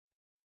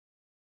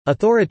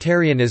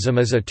Authoritarianism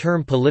is a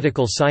term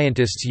political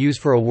scientists use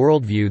for a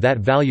worldview that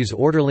values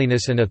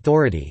orderliness and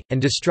authority, and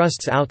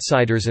distrusts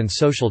outsiders and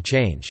social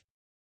change.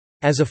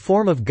 As a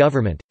form of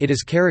government, it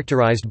is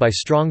characterized by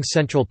strong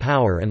central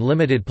power and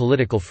limited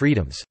political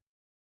freedoms.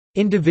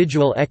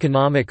 Individual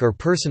economic or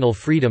personal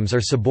freedoms are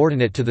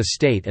subordinate to the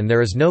state, and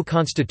there is no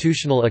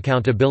constitutional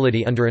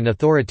accountability under an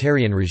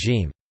authoritarian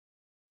regime.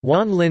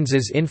 Juan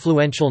Linz's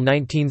influential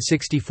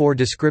 1964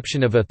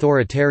 description of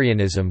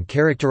authoritarianism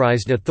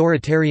characterized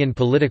authoritarian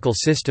political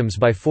systems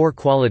by four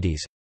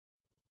qualities: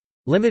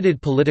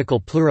 limited political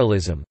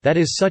pluralism, that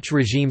is, such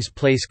regimes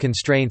place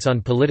constraints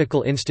on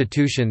political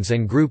institutions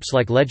and groups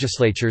like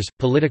legislatures,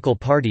 political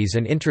parties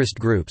and interest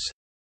groups;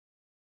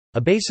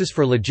 a basis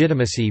for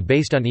legitimacy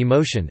based on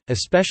emotion,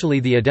 especially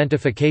the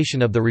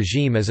identification of the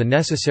regime as a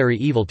necessary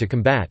evil to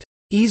combat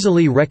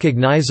easily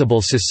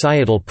recognizable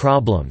societal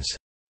problems,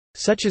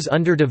 such as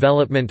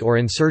underdevelopment or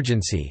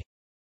insurgency;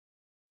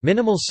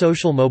 minimal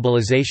social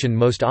mobilization,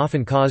 most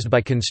often caused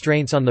by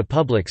constraints on the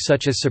public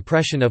such as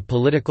suppression of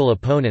political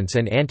opponents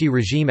and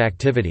anti-regime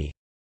activity;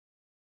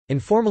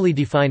 informally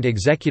defined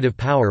executive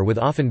power with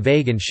often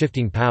vague and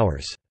shifting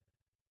powers.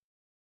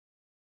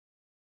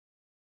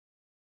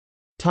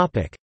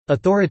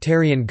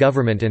 Authoritarian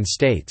government and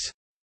states.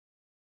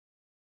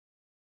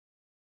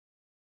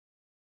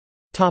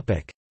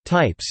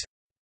 Types.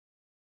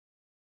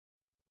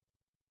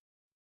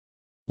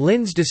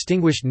 Linz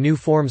distinguished new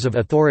forms of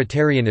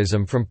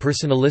authoritarianism from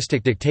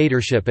personalistic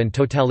dictatorship and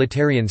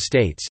totalitarian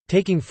states,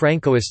 taking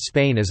Francoist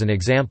Spain as an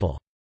example.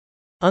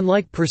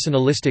 Unlike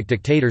personalistic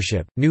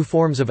dictatorship, new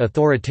forms of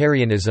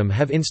authoritarianism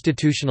have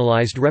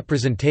institutionalized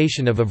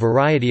representation of a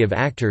variety of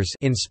actors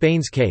in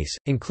Spain's case,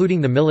 including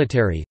the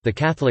military, the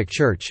Catholic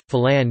Church,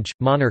 Falange,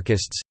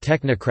 monarchists,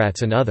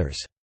 technocrats and others.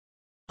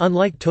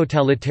 Unlike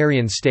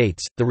totalitarian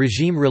states, the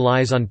regime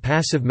relies on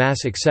passive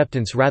mass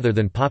acceptance rather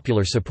than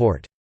popular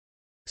support.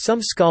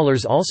 Some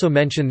scholars also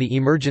mention the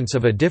emergence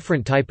of a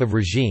different type of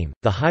regime,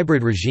 the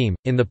hybrid regime.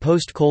 In the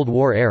post-Cold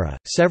War era,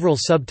 several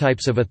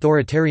subtypes of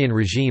authoritarian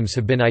regimes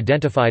have been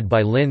identified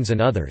by Linz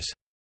and others.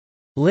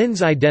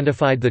 Linz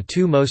identified the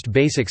two most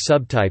basic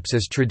subtypes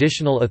as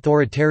traditional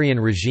authoritarian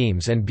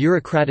regimes and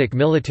bureaucratic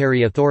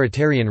military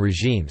authoritarian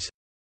regimes.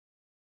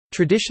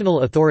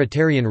 Traditional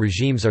authoritarian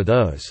regimes are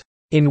those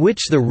in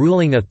which the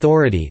ruling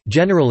authority,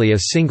 generally a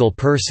single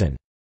person,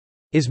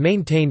 is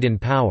maintained in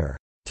power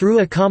through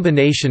a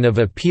combination of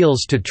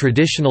appeals to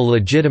traditional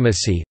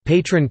legitimacy,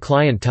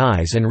 patron-client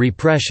ties and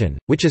repression,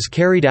 which is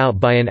carried out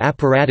by an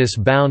apparatus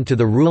bound to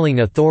the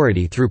ruling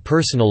authority through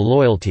personal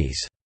loyalties.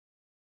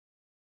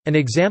 An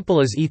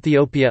example is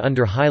Ethiopia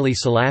under Haile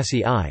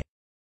Selassie I.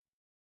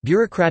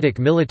 Bureaucratic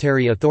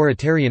military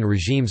authoritarian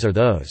regimes are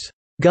those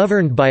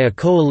governed by a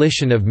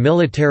coalition of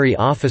military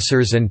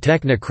officers and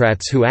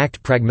technocrats who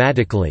act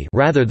pragmatically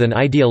rather than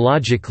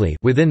ideologically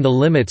within the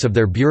limits of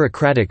their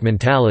bureaucratic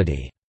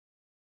mentality.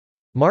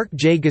 Mark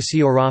J.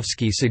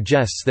 Gasiorowski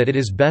suggests that it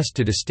is best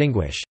to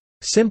distinguish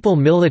simple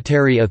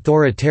military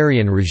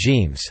authoritarian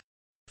regimes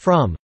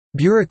from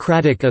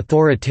bureaucratic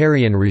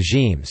authoritarian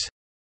regimes,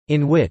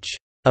 in which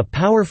a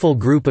powerful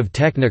group of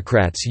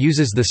technocrats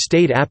uses the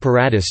state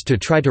apparatus to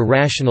try to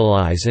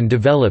rationalize and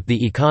develop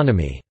the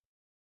economy,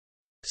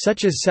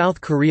 such as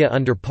South Korea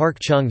under Park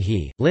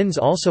Chung-hee. Linz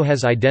also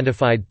has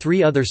identified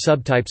three other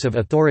subtypes of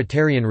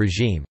authoritarian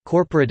regime: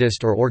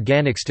 corporatist or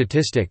organic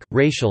statistic,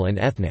 racial and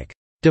ethnic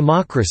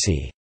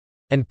democracy,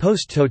 and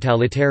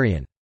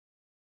post-totalitarian.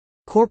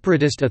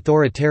 Corporatist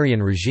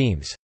authoritarian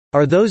regimes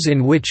are those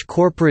in which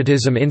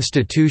corporatism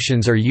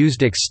institutions are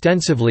used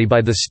extensively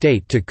by the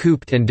state to coup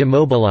and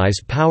demobilize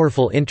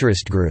powerful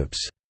interest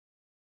groups.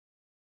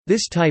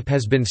 This type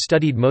has been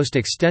studied most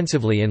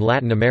extensively in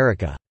Latin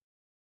America.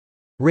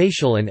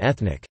 Racial and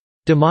ethnic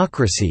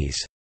democracies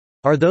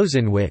are those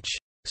in which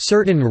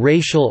certain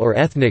racial or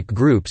ethnic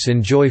groups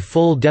enjoy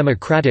full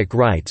democratic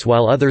rights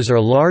while others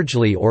are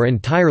largely or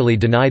entirely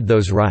denied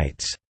those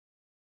rights,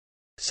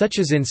 such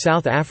as in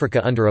South Africa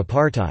under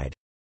apartheid.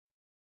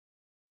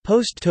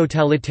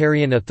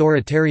 Post-totalitarian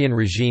authoritarian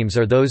regimes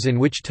are those in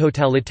which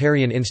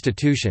totalitarian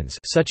institutions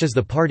such as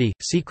the party,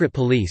 secret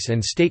police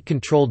and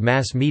state-controlled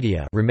mass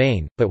media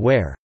remain, but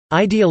where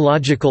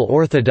ideological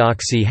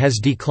orthodoxy has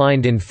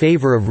declined in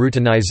favor of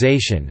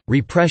routinization,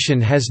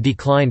 repression has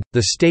declined,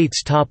 the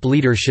state's top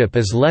leadership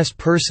is less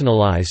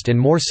personalized and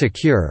more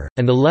secure,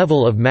 and the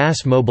level of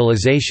mass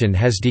mobilization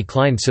has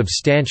declined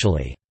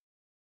substantially.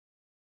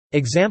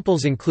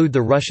 Examples include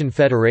the Russian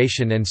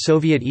Federation and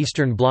Soviet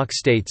Eastern Bloc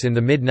states in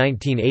the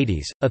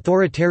mid-1980s.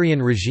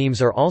 Authoritarian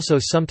regimes are also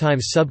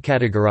sometimes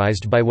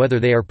subcategorized by whether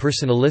they are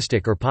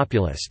personalistic or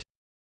populist.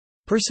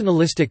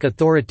 Personalistic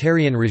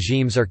authoritarian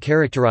regimes are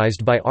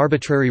characterized by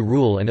arbitrary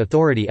rule and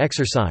authority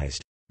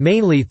exercised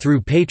mainly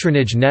through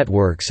patronage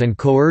networks and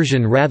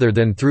coercion rather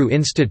than through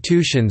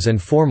institutions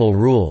and formal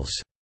rules.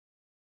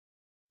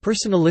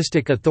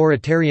 Personalistic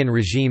authoritarian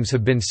regimes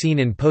have been seen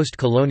in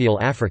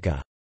post-colonial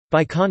Africa.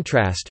 By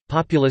contrast,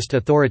 populist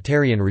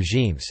authoritarian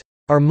regimes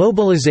are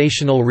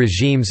mobilizational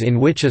regimes in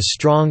which a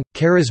strong,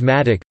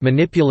 charismatic,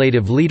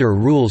 manipulative leader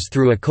rules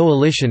through a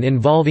coalition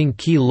involving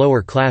key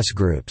lower-class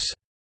groups.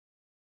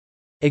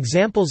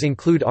 Examples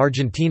include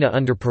Argentina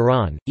under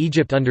Perón,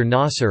 Egypt under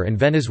Nasser, and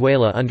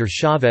Venezuela under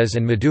Chávez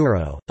and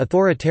Maduro.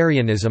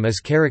 Authoritarianism is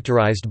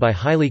characterized by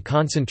highly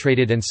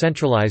concentrated and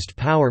centralized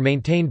power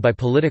maintained by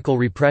political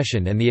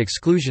repression and the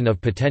exclusion of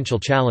potential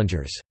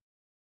challengers.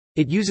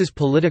 It uses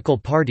political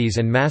parties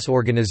and mass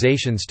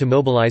organizations to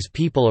mobilize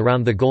people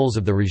around the goals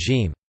of the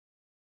regime.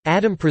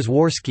 Adam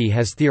Przeworski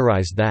has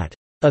theorized that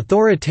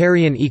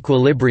authoritarian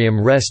equilibrium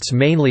rests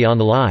mainly on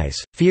lies,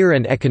 fear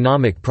and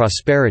economic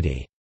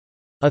prosperity.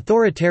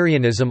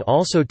 Authoritarianism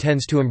also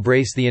tends to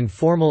embrace the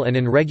informal and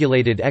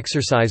unregulated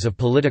exercise of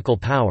political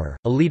power,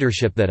 a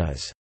leadership that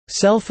is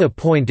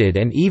self-appointed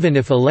and even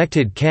if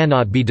elected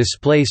cannot be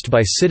displaced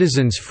by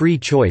citizens' free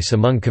choice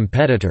among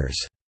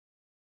competitors.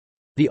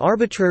 The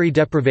arbitrary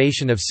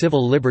deprivation of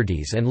civil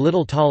liberties and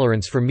little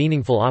tolerance for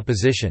meaningful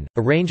opposition,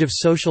 a range of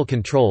social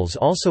controls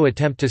also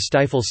attempt to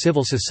stifle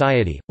civil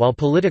society, while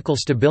political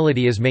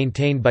stability is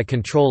maintained by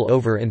control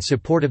over and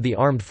support of the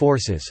armed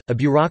forces, a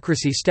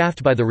bureaucracy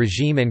staffed by the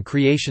regime and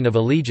creation of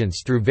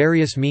allegiance through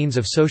various means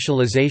of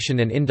socialization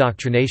and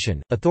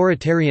indoctrination.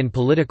 Authoritarian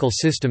political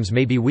systems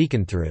may be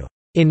weakened through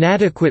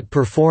inadequate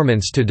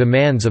performance to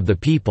demands of the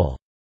people.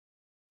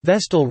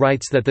 Vestal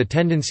writes that the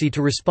tendency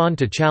to respond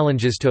to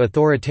challenges to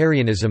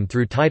authoritarianism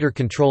through tighter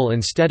control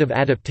instead of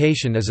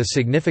adaptation is a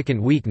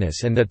significant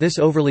weakness and that this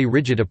overly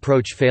rigid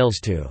approach fails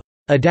to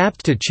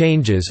adapt to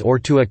changes or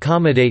to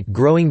accommodate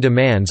growing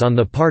demands on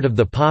the part of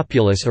the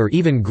populace or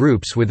even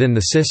groups within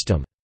the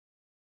system.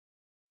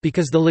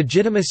 Because the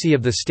legitimacy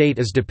of the state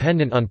is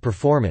dependent on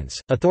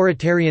performance,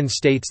 authoritarian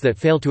states that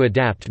fail to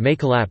adapt may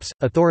collapse.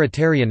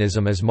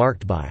 Authoritarianism is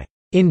marked by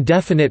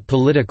indefinite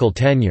political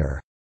tenure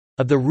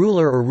of the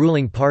ruler or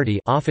ruling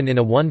party, often in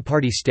a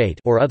one-party state,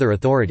 or other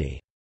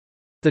authority.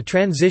 The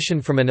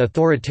transition from an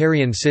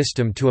authoritarian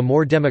system to a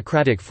more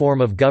democratic form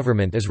of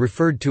government is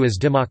referred to as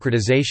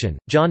democratization.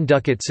 John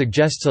Duckett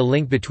suggests a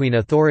link between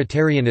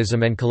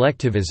authoritarianism and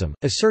collectivism,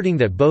 asserting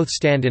that both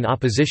stand in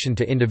opposition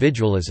to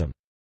individualism.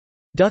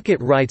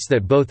 Duckett writes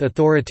that both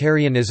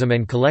authoritarianism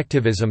and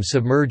collectivism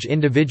submerge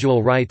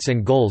individual rights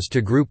and goals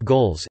to group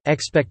goals,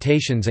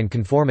 expectations and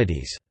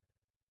conformities.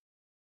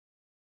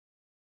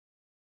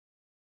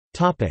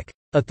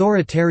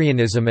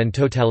 Authoritarianism and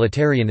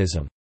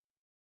totalitarianism.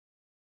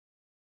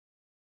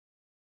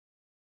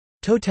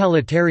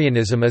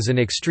 Totalitarianism is an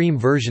extreme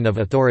version of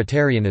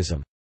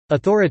authoritarianism.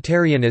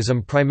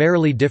 Authoritarianism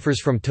primarily differs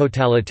from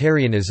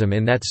totalitarianism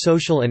in that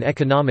social and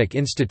economic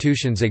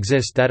institutions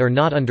exist that are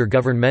not under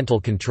governmental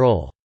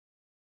control.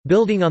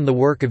 Building on the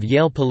work of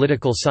Yale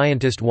political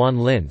scientist Juan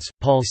Linz,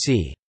 Paul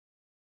C.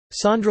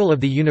 Sondrel of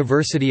the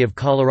University of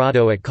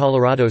Colorado at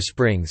Colorado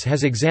Springs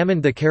has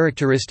examined the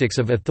characteristics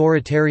of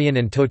authoritarian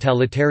and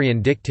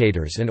totalitarian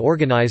dictators and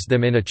organized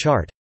them in a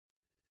chart.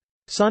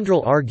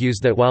 Sondrel argues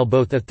that while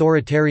both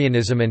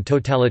authoritarianism and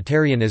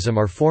totalitarianism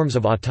are forms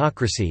of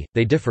autocracy,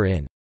 they differ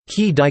in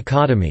key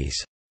dichotomies.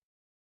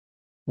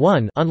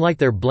 1. Unlike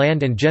their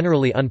bland and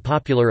generally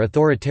unpopular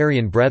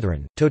authoritarian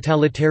brethren,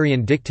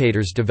 totalitarian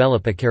dictators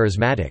develop a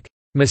charismatic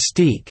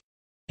mystique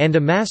and a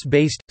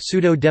mass-based,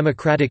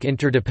 pseudo-democratic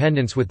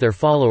interdependence with their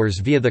followers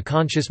via the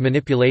conscious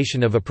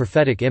manipulation of a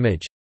prophetic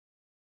image.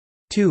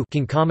 2.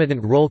 Concomitant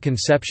role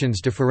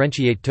conceptions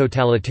differentiate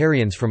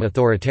totalitarians from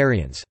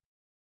authoritarians.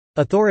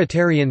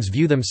 Authoritarians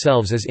view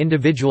themselves as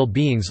individual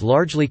beings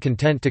largely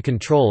content to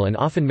control and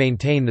often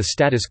maintain the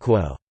status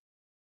quo.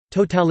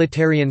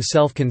 Totalitarian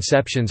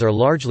self-conceptions are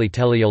largely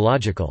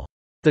teleological.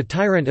 The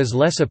tyrant is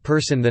less a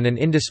person than an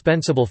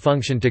indispensable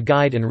function to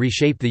guide and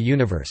reshape the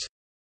universe.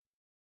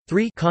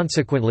 3.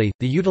 Consequently,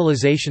 the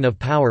utilization of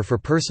power for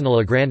personal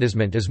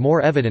aggrandizement is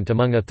more evident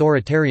among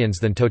authoritarians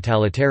than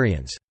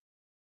totalitarians.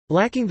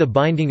 Lacking the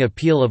binding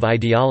appeal of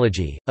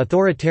ideology,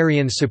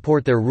 authoritarians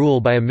support their rule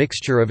by a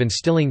mixture of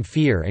instilling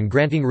fear and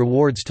granting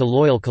rewards to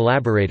loyal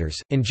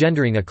collaborators,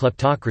 engendering a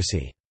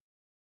kleptocracy.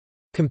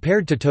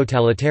 Compared to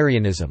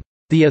totalitarianism,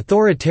 the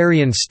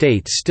authoritarian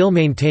state still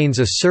maintains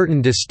a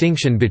certain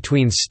distinction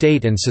between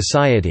state and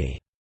society.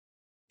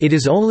 It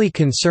is only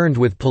concerned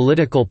with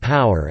political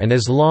power, and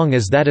as long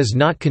as that is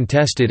not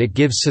contested it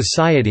gives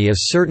society a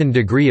certain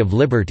degree of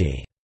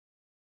liberty.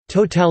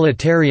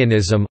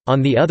 Totalitarianism,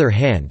 on the other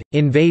hand,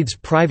 invades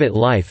private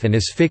life and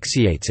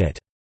asphyxiates it.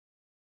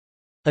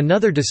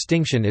 Another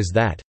distinction is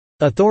that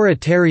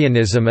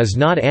authoritarianism is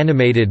not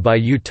animated by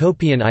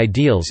utopian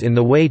ideals in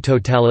the way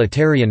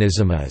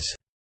totalitarianism is.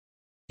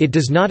 It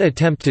does not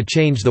attempt to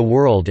change the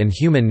world and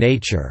human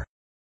nature.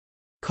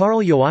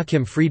 Carl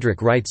Joachim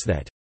Friedrich writes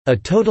that a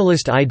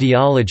totalist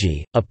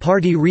ideology, a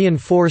party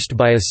reinforced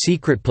by a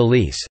secret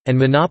police, and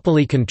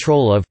monopoly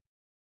control of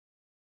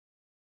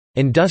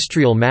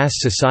industrial mass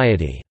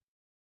society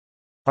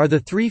are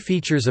the three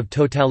features of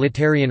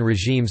totalitarian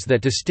regimes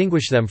that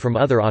distinguish them from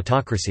other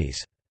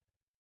autocracies.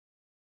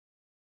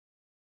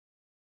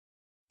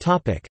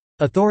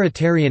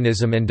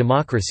 Authoritarianism and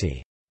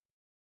democracy.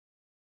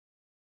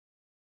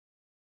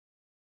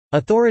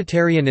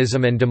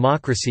 Authoritarianism and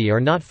democracy are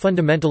not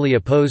fundamentally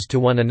opposed to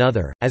one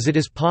another, as it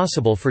is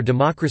possible for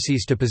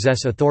democracies to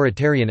possess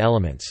authoritarian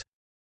elements.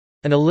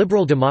 An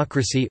illiberal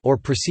democracy or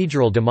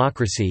procedural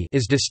democracy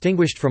is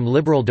distinguished from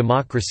liberal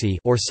democracy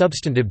or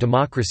substantive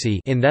democracy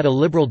in that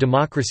illiberal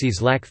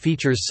democracies lack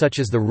features such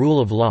as the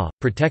rule of law,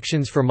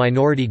 protections for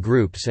minority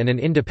groups and an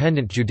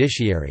independent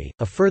judiciary.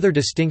 A further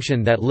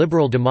distinction that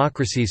liberal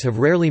democracies have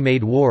rarely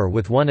made war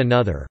with one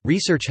another.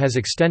 Research has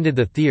extended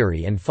the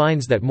theory and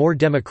finds that more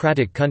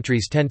democratic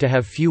countries tend to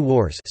have few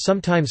wars,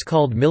 sometimes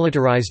called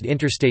militarized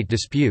interstate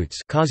disputes,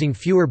 causing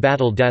fewer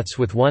battle deaths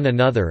with one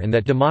another, and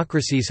that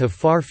democracies have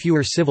far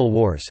fewer civil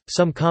wars.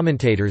 Some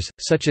commentators,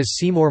 such as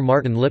Seymour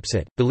Martin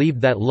Lipset,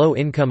 believed that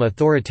low-income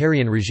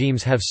authoritarian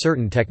regimes have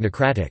certain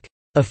technocratic,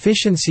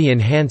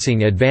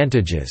 efficiency-enhancing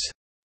advantages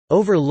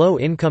over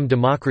low-income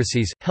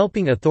democracies,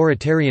 helping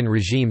authoritarian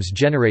regimes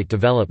generate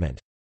development.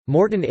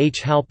 Morton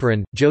H.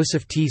 Halperin,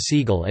 Joseph T.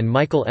 Siegel and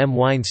Michael M.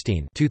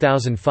 Weinstein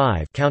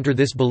 2005 counter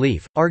this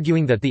belief,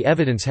 arguing that the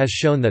evidence has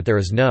shown that there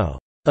is no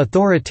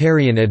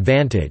authoritarian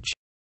advantage,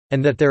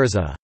 and that there is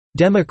a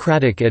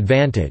democratic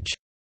advantage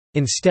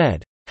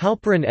instead.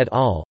 Halperin et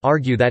al.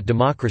 Argue that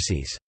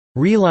democracies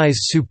realize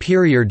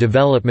superior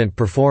development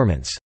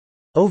performance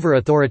over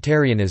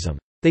authoritarianism.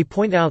 They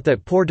point out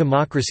that poor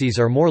democracies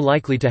are more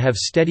likely to have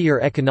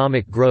steadier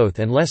economic growth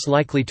and less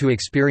likely to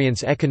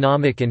experience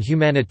economic and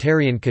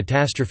humanitarian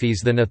catastrophes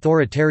than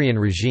authoritarian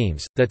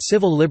regimes, that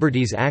civil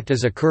liberties act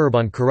as a curb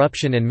on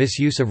corruption and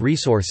misuse of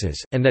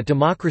resources, and that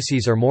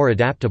democracies are more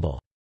adaptable.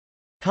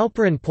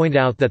 Halperin point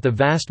out that the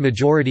vast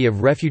majority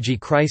of refugee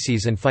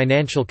crises and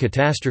financial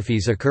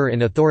catastrophes occur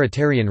in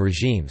authoritarian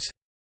regimes.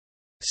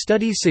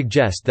 Studies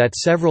suggest that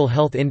several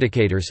health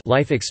indicators,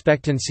 life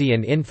expectancy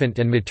and infant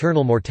and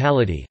maternal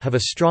mortality, have a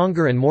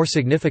stronger and more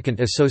significant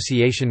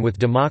association with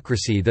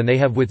democracy than they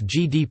have with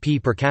GDP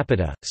per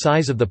capita,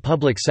 size of the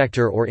public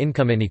sector or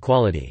income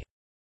inequality.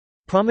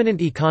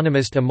 Prominent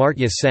economist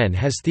Amartya Sen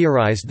has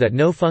theorized that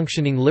no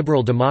functioning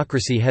liberal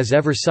democracy has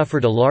ever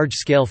suffered a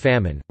large-scale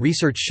famine.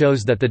 Research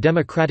shows that the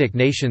democratic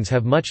nations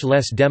have much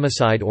less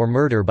democide or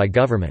murder by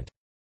government.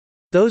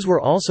 Those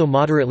were also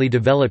moderately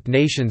developed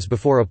nations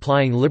before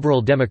applying liberal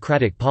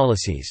democratic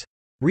policies.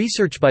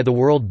 Research by the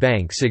World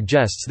Bank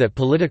suggests that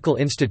political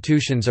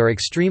institutions are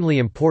extremely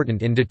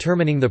important in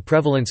determining the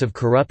prevalence of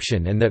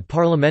corruption and that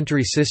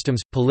parliamentary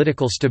systems,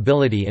 political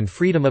stability and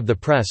freedom of the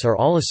press are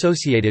all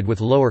associated with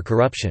lower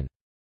corruption.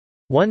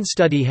 One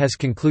study has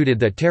concluded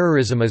that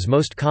terrorism is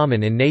most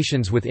common in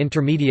nations with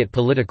intermediate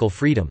political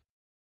freedom.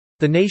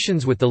 The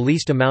nations with the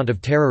least amount of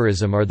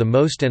terrorism are the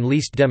most and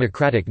least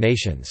democratic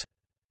nations.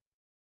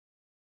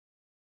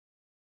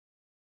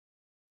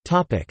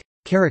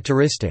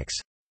 Characteristics.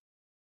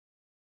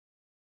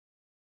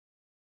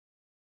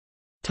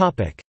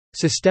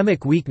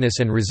 Systemic weakness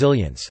and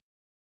resilience.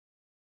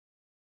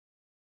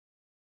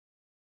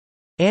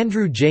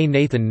 Andrew J.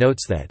 Nathan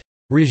notes that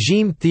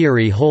regime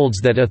theory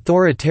holds that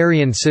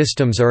authoritarian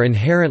systems are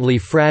inherently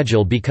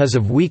fragile because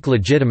of weak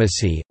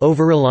legitimacy,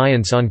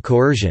 over-reliance on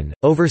coercion,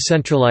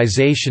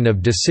 over-centralization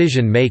of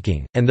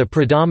decision-making, and the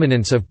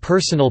predominance of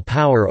personal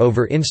power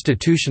over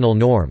institutional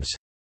norms.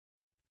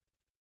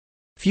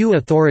 Few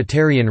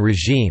authoritarian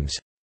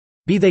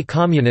regimes—be they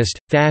communist,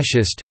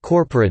 fascist,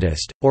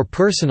 corporatist, or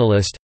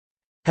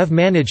personalist—have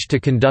managed to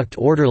conduct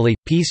orderly,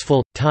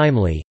 peaceful,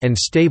 timely, and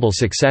stable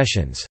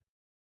successions.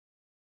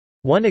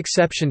 One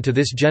exception to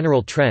this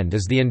general trend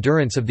is the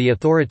endurance of the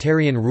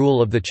authoritarian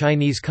rule of the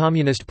Chinese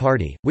Communist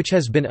Party, which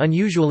has been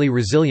unusually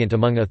resilient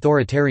among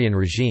authoritarian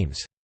regimes.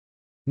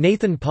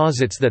 Nathan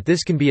posits that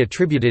this can be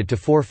attributed to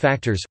four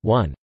factors: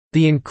 1.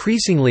 The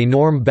increasingly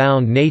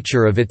norm-bound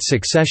nature of its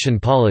succession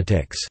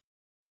politics.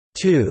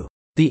 2.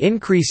 The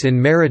increase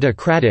in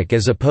meritocratic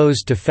as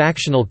opposed to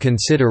factional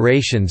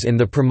considerations in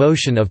the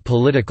promotion of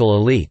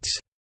political elites.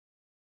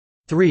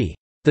 3.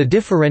 The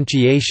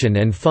differentiation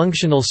and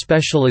functional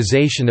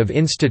specialization of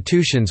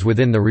institutions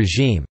within the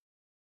regime.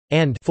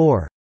 And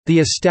 4. The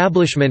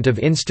establishment of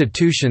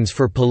institutions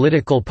for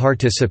political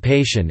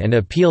participation and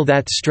appeal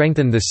that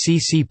strengthen the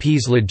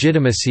CCP's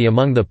legitimacy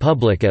among the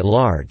public at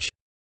large.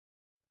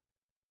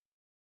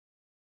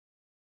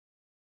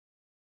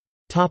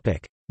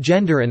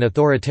 Gender and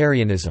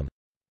authoritarianism.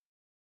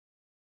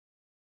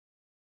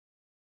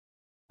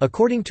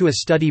 According to a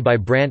study by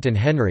Brandt and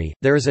Henry,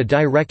 there is a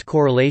direct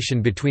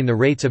correlation between the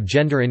rates of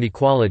gender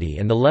inequality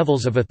and the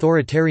levels of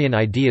authoritarian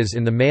ideas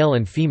in the male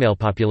and female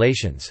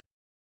populations.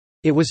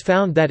 It was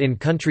found that in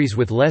countries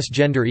with less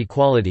gender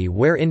equality,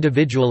 where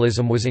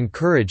individualism was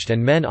encouraged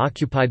and men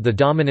occupied the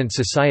dominant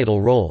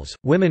societal roles,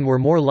 women were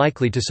more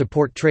likely to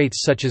support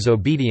traits such as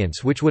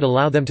obedience which would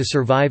allow them to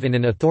survive in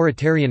an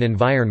authoritarian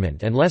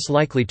environment, and less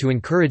likely to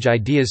encourage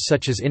ideas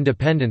such as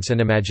independence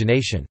and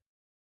imagination.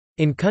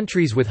 In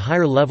countries with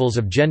higher levels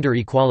of gender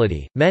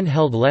equality, men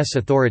held less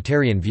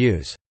authoritarian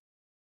views.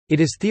 It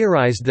is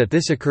theorized that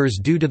this occurs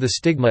due to the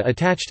stigma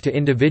attached to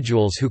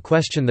individuals who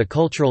question the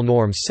cultural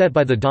norms set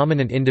by the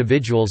dominant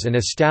individuals and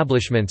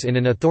establishments in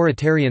an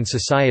authoritarian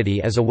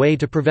society as a way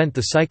to prevent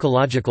the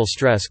psychological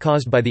stress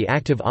caused by the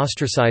active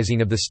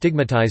ostracizing of the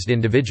stigmatized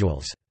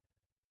individuals.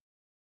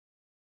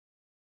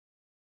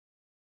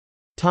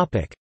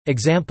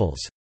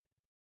 Examples.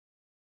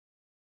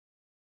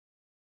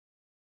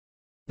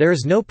 There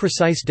is no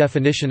precise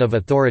definition of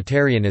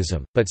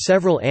authoritarianism, but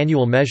several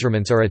annual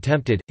measurements are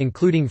attempted,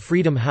 including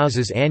Freedom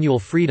House's annual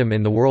Freedom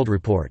in the World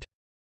report.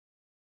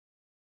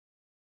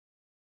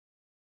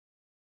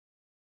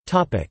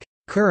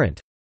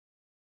 Current.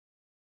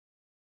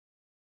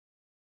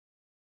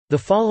 The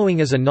following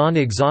is a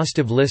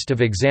non-exhaustive list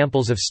of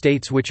examples of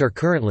states which are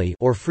currently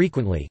or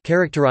frequently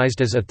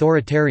characterized as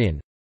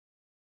authoritarian.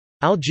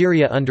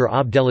 Algeria under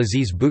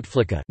Abdelaziz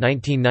Bouteflika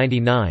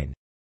 1999.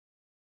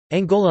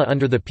 Angola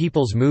under the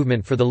People's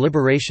Movement for the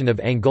Liberation of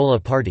Angola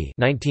Party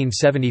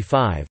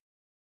 1975.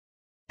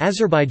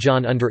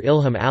 Azerbaijan under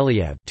Ilham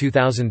Aliyev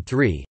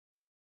 2003.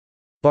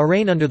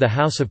 Bahrain under the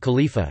House of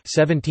Khalifa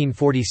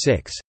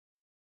 1746.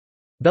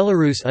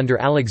 Belarus under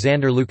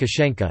Alexander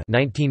Lukashenko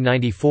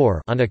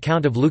 1994 on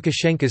account of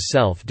Lukashenko's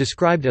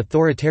self-described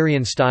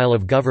authoritarian style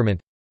of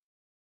government.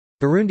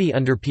 Burundi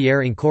under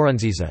Pierre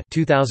Nkurunziza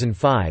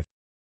 2005.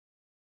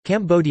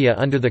 Cambodia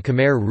under the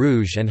Khmer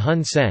Rouge and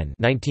Hun Sen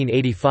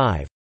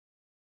 1985.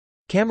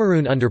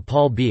 Cameroon under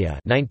Paul Biya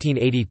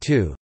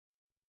 1982.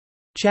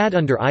 Chad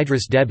under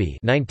Idris Deby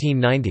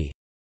 1990.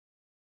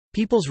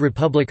 People's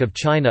Republic of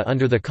China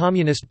under the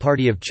Communist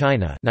Party of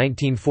China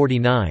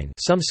 1949.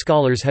 Some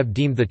scholars have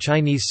deemed the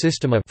Chinese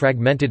system a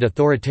fragmented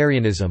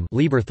authoritarianism,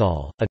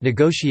 Lieberthal, a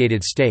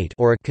negotiated state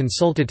or a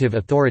consultative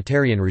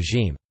authoritarian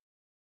regime.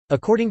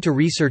 According to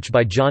research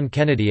by John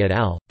Kennedy et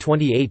al.,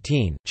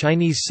 2018,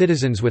 Chinese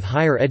citizens with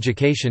higher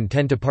education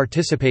tend to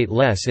participate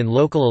less in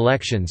local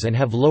elections and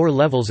have lower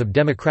levels of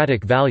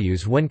democratic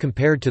values when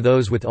compared to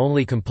those with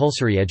only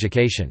compulsory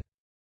education.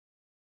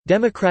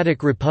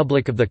 Democratic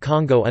Republic of the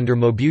Congo under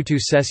Mobutu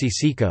Sese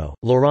Seko,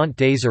 Laurent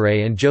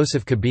Désiré and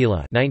Joseph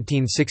Kabila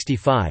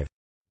 1965.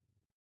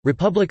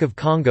 Republic of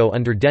Congo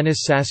under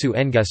Denis Sassou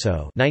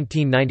Nguesso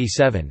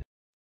 1997.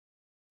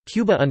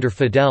 Cuba under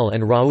Fidel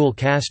and Raúl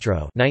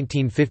Castro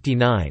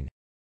 1959.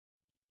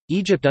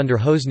 Egypt under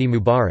Hosni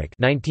Mubarak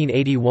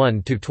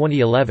 1981 to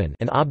 2011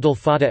 and Abdel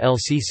Fattah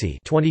el-Sisi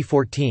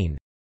 2014.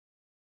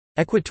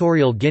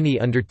 Equatorial Guinea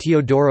under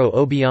Teodoro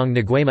Obiang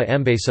Nguema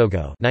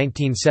Mbasogo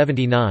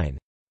 1979.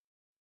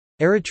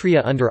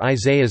 Eritrea under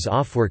Isaias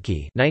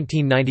Afwerki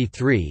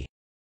 1993.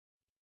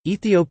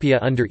 Ethiopia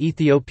under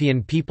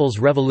Ethiopian People's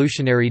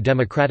Revolutionary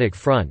Democratic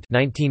Front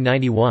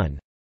 1991.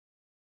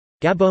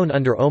 Gabon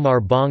under Omar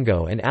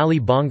Bongo and Ali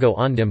Bongo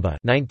Ondimba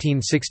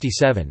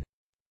 1967.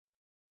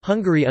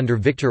 Hungary under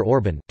Viktor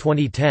Orban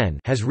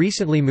 2010 has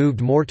recently moved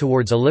more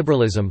towards a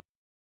liberalism.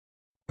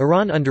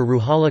 Iran under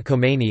Ruhollah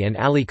Khomeini and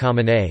Ali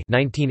Khamenei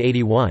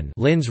 1981.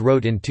 Linz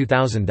wrote in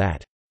 2000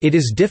 that it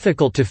is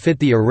difficult to fit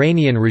the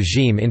Iranian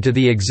regime into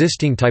the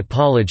existing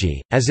typology,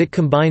 as it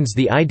combines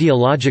the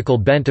ideological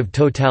bent of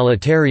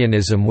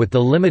totalitarianism with the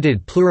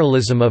limited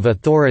pluralism of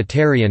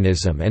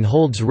authoritarianism and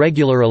holds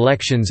regular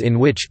elections in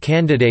which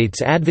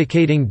candidates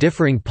advocating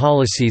differing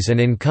policies and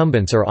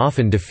incumbents are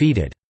often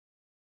defeated.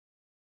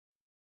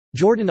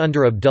 Jordan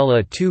under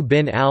Abdullah II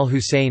bin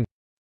al-Hussein.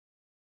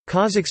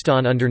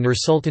 Kazakhstan under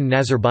Nursultan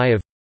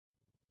Nazarbayev.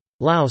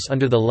 Laos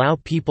under the Lao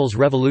People's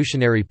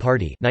Revolutionary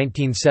Party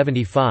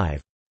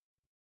 1975.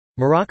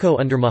 Morocco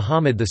under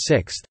Muhammad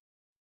VI.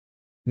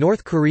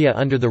 North Korea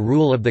under the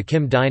rule of the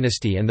Kim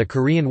dynasty and the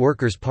Korean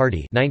Workers'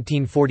 Party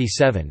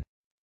 1947.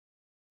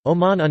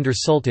 Oman under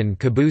Sultan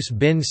Qaboos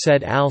bin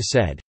Said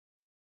al-Said.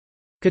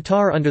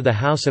 Qatar under the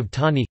House of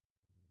Thani.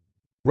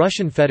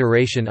 Russian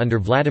Federation under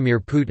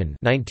Vladimir Putin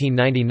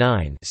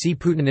 1999. See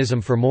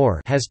Putinism for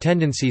more has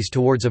tendencies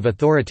towards of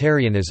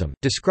authoritarianism,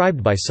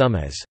 described by some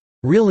as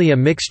really a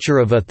mixture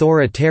of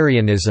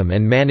authoritarianism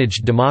and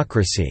managed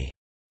democracy.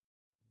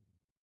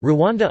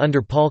 Rwanda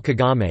under Paul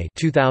Kagame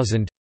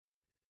 2000.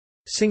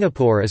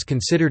 Singapore is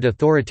considered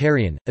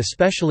authoritarian,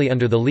 especially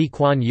under the Lee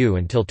Kuan Yew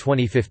until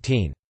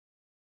 2015.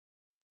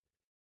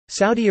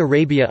 Saudi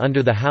Arabia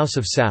under the House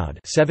of Saud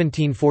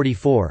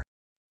 1744.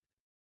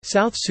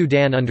 South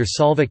Sudan under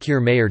Salva Kiir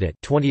Mayardit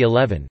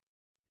 2011.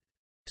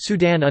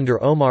 Sudan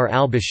under Omar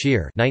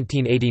al-Bashir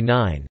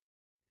 1989.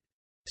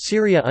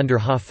 Syria under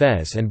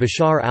Hafez and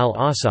Bashar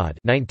al-Assad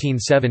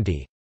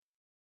 1970.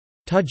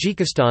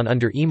 Tajikistan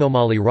under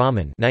Emomali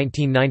Rahman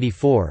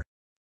 1994.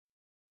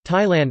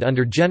 Thailand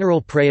under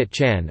General Prayut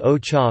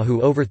Chan-o-cha,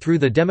 who overthrew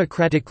the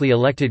democratically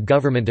elected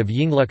government of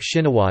Yingluck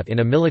Shinawatra in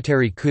a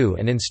military coup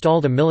and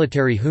installed a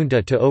military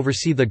junta to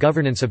oversee the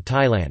governance of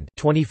Thailand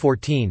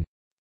 2014.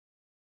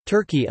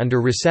 Turkey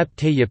under Recep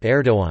Tayyip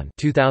Erdogan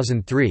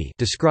 2003,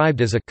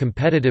 described as a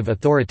competitive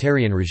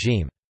authoritarian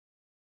regime.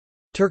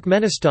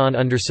 Turkmenistan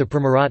under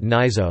Saparmurat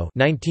Nizo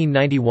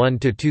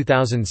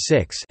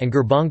 (1991–2006) and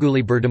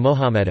Gurbanguly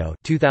Berdimuhamedow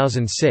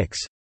 (2006).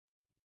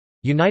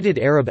 United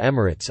Arab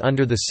Emirates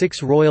under the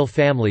 6 royal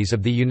families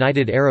of the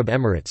United Arab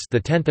Emirates, the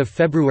 10th of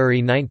February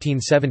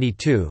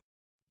 1972.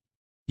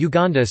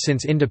 Uganda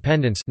since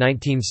independence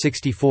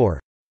 1964.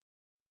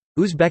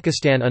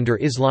 Uzbekistan under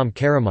Islam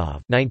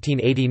Karimov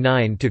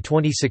 1989 to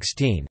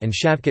 2016 and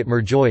Shavkat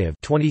Mirziyoyev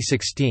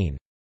 2016.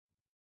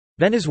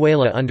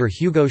 Venezuela under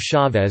Hugo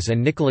Chavez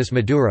and Nicolas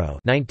Maduro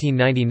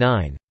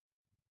 1999.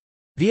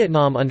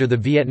 Vietnam under the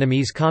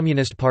Vietnamese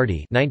Communist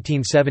Party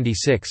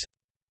 1976.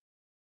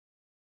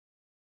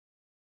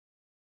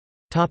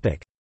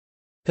 Topic: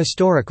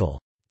 Historical.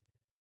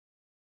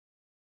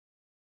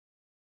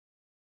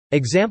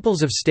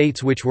 Examples of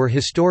states which were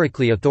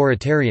historically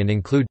authoritarian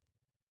include.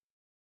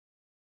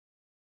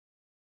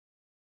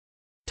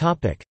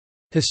 Topic: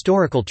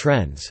 Historical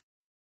trends.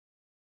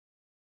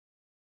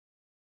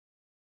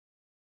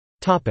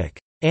 Topic: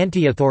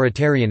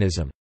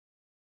 Anti-authoritarianism.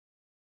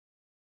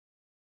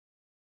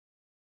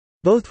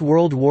 Both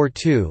World War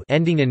II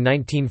ending in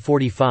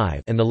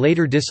 1945 and the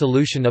later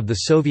dissolution of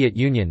the Soviet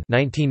Union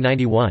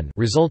 1991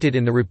 resulted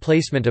in the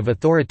replacement of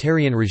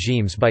authoritarian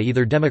regimes by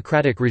either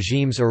democratic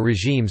regimes or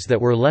regimes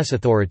that were less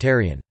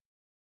authoritarian.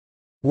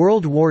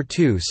 World War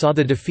II saw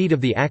the defeat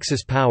of the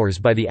Axis powers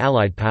by the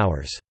Allied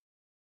powers.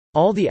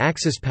 All the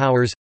Axis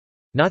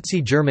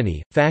powers—Nazi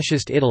Germany,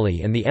 Fascist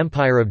Italy and the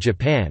Empire of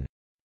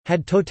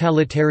Japan—had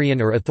totalitarian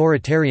or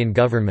authoritarian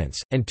governments,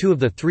 and 2 of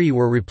the 3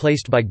 were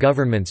replaced by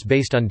governments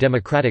based on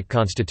democratic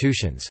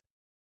constitutions.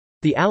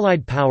 The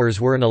Allied powers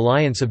were an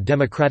alliance of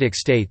democratic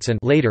states and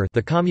later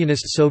the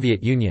Communist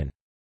Soviet Union.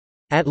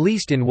 At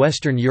least in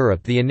Western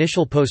Europe, the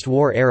initial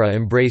post-war era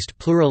embraced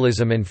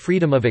pluralism and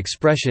freedom of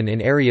expression in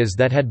areas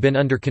that had been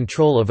under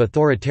control of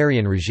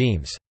authoritarian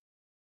regimes.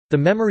 The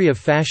memory of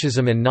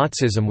fascism and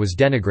Nazism was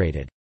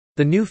denigrated.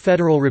 The new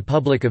Federal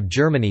Republic of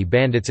Germany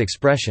banned its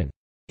expression.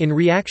 In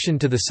reaction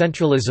to the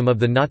centralism of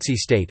the Nazi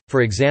state,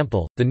 for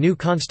example, the new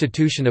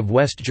Constitution of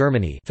West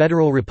Germany,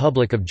 Federal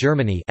Republic of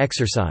Germany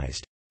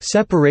exercised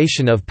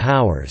separation of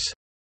powers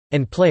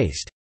and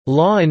placed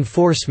law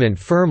enforcement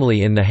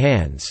firmly in the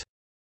hands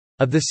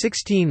of the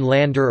 16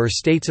 Länder or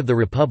states of the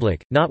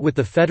Republic, not with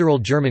the federal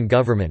German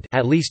government,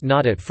 at least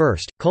not at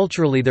first.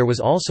 Culturally, there was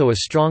also a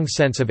strong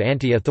sense of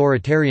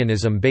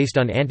anti-authoritarianism based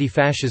on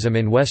anti-fascism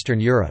in Western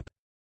Europe.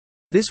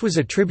 This was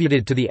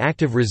attributed to the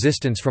active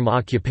resistance from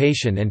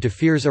occupation and to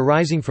fears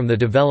arising from the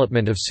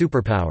development of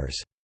superpowers.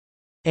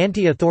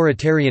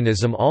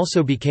 Anti-authoritarianism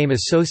also became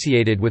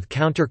associated with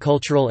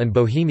countercultural and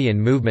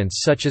bohemian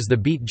movements such as the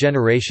Beat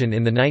Generation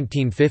in the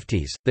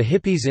 1950s, the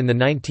hippies in the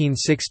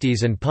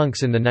 1960s and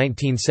punks in the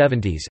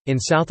 1970s. In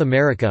South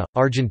America,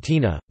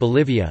 Argentina,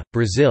 Bolivia,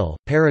 Brazil,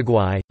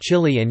 Paraguay,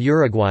 Chile and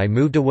Uruguay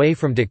moved away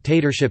from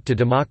dictatorship to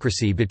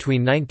democracy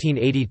between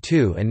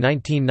 1982 and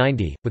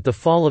 1990, with the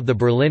fall of the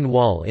Berlin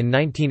Wall in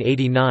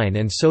 1989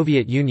 and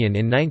Soviet Union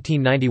in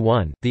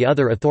 1991. The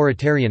other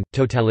authoritarian,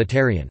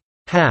 totalitarian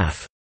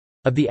half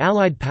of the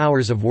Allied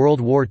powers of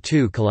World War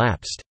II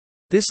collapsed.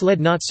 This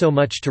led not so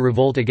much to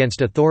revolt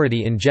against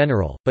authority in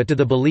general, but to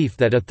the belief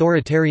that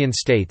authoritarian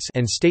states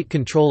and state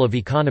control of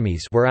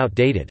economies were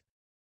outdated.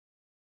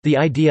 The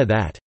idea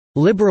that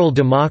liberal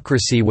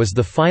democracy was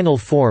the final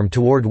form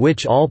toward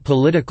which all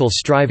political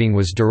striving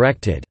was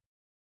directed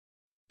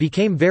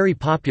became very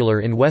popular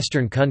in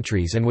Western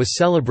countries and was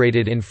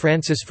celebrated in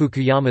Francis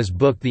Fukuyama's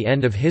book The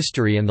End of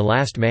History and the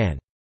Last Man.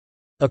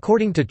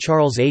 According to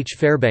Charles H.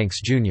 Fairbanks,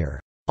 Jr.,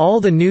 all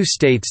the new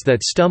states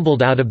that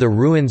stumbled out of the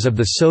ruins of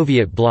the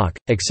Soviet bloc,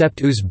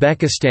 except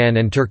Uzbekistan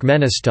and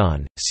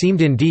Turkmenistan,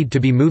 seemed indeed to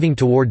be moving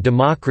toward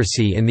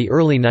democracy in the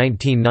early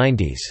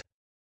 1990s,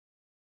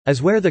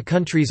 as were the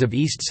countries of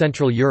East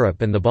Central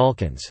Europe and the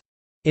Balkans.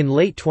 In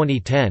late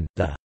 2010,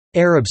 the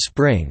Arab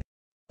Spring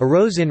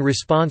arose in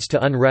response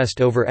to unrest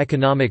over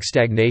economic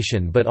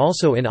stagnation but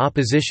also in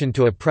opposition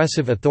to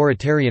oppressive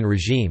authoritarian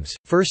regimes,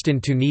 first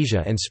in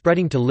Tunisia and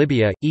spreading to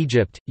Libya,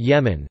 Egypt,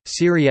 Yemen,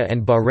 Syria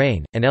and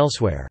Bahrain, and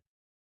elsewhere.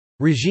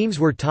 Regimes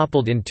were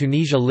toppled in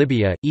Tunisia,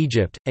 Libya,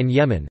 Egypt, and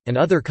Yemen, and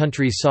other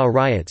countries saw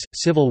riots,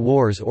 civil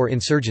wars or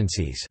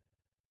insurgencies.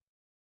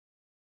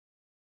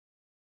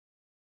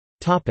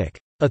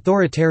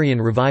 Authoritarian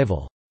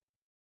revival.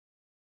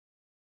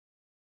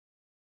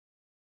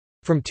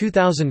 From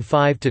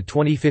 2005 to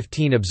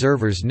 2015,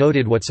 observers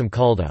noted what some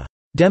called a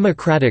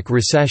democratic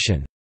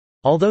recession,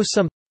 although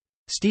some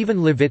Stephen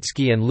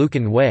Levitsky and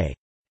Lucan Way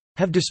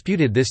have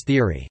disputed this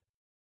theory.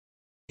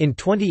 In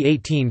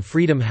 2018,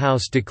 Freedom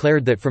House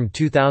declared that from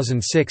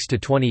 2006 to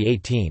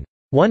 2018,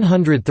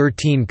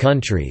 113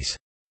 countries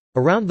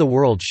around the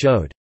world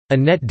showed a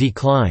net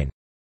decline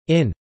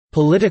in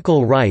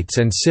political rights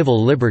and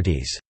civil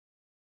liberties,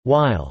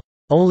 while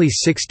only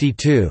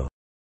 62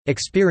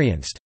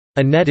 experienced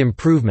a net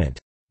improvement.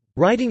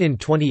 Writing in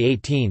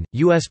 2018,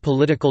 U.S.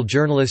 political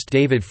journalist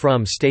David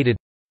Frum stated,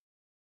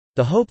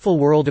 "The hopeful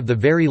world of the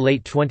very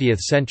late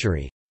 20th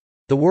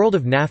century—the world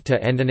of NAFTA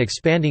and an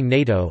expanding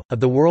NATO, of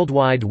the World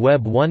Wide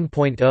Web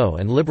 1.0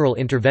 and liberal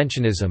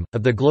interventionism,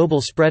 of the global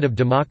spread of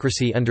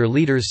democracy under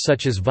leaders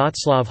such as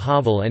Václav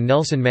Havel and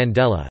Nelson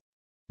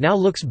Mandela—now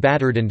looks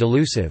battered and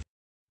delusive.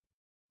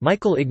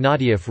 Michael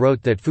Ignatieff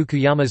wrote that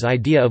Fukuyama's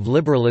idea of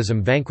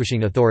liberalism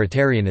vanquishing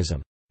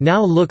authoritarianism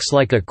now looks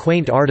like a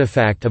quaint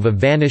artifact of a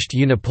vanished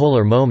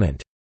unipolar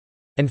moment,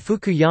 and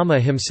Fukuyama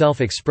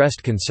himself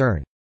expressed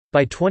concern.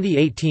 By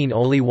 2018,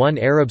 only one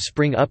Arab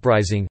Spring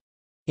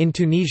uprising—in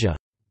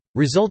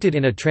Tunisia—resulted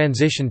in a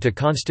transition to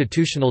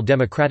constitutional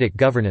democratic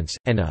governance,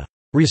 and a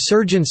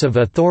resurgence of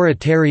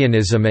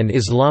authoritarianism and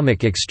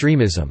Islamic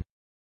extremism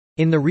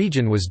in the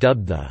region was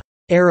dubbed the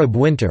Arab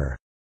Winter.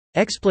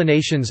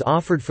 Explanations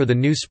offered for the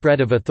new spread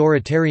of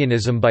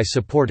authoritarianism by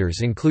supporters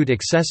include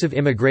excessive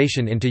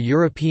immigration into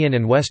European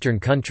and Western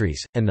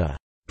countries, and the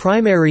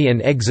primary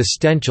and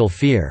existential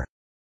fear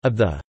of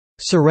the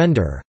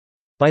surrender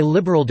by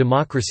liberal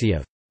democracy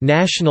of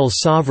national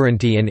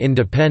sovereignty and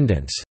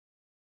independence.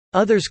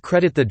 Others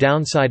credit the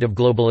downside of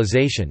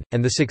globalization,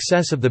 and the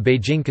success of the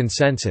Beijing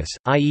Consensus,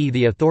 i.e.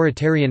 the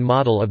authoritarian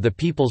model of the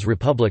People's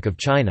Republic of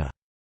China.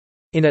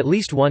 In at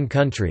least one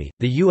country,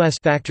 the U.S.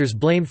 factors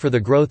blamed for the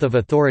growth of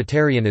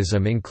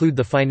authoritarianism include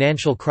the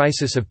financial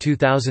crisis of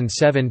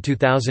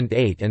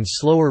 2007–2008 and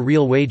slower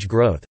real wage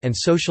growth, and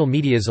social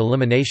media's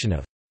elimination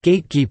of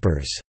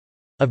gatekeepers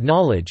of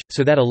knowledge,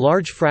 so that a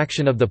large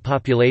fraction of the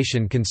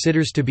population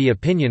considers to be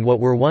opinion what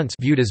were once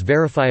viewed as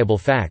verifiable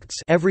facts,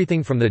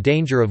 everything from the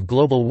danger of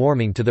global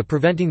warming to the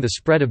preventing the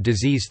spread of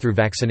disease through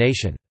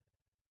vaccination.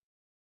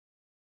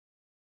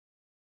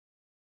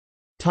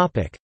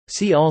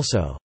 See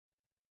also: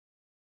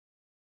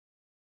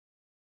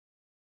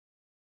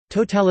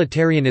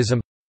 totalitarianism,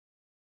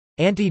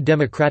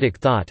 anti-democratic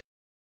thought,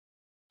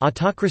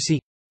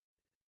 autocracy,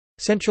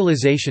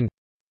 centralization,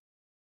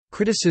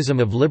 criticism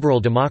of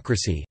liberal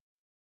democracy,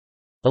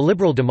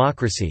 illiberal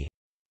democracy,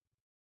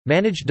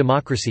 managed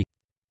democracy.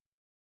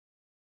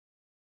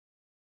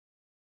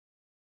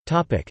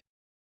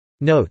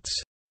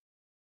 Notes.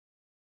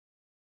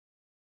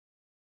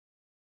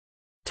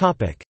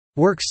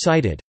 Works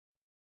cited: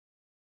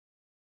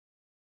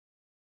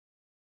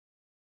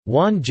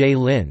 Juan J.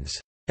 Linz,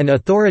 An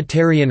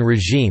Authoritarian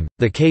Regime,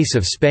 The Case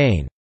of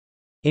Spain,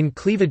 in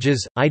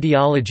Cleavages,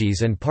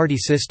 Ideologies and Party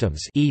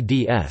Systems,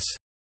 eds.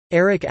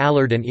 Eric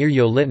Allard and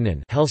Yrjö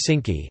Littinen,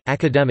 Helsinki,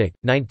 Academic,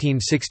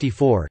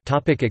 1964.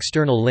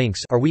 External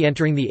links: Are We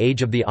Entering the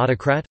Age of the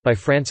Autocrat? By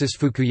Francis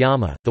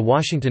Fukuyama, The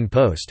Washington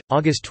Post,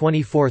 August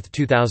 24,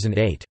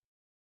 2008.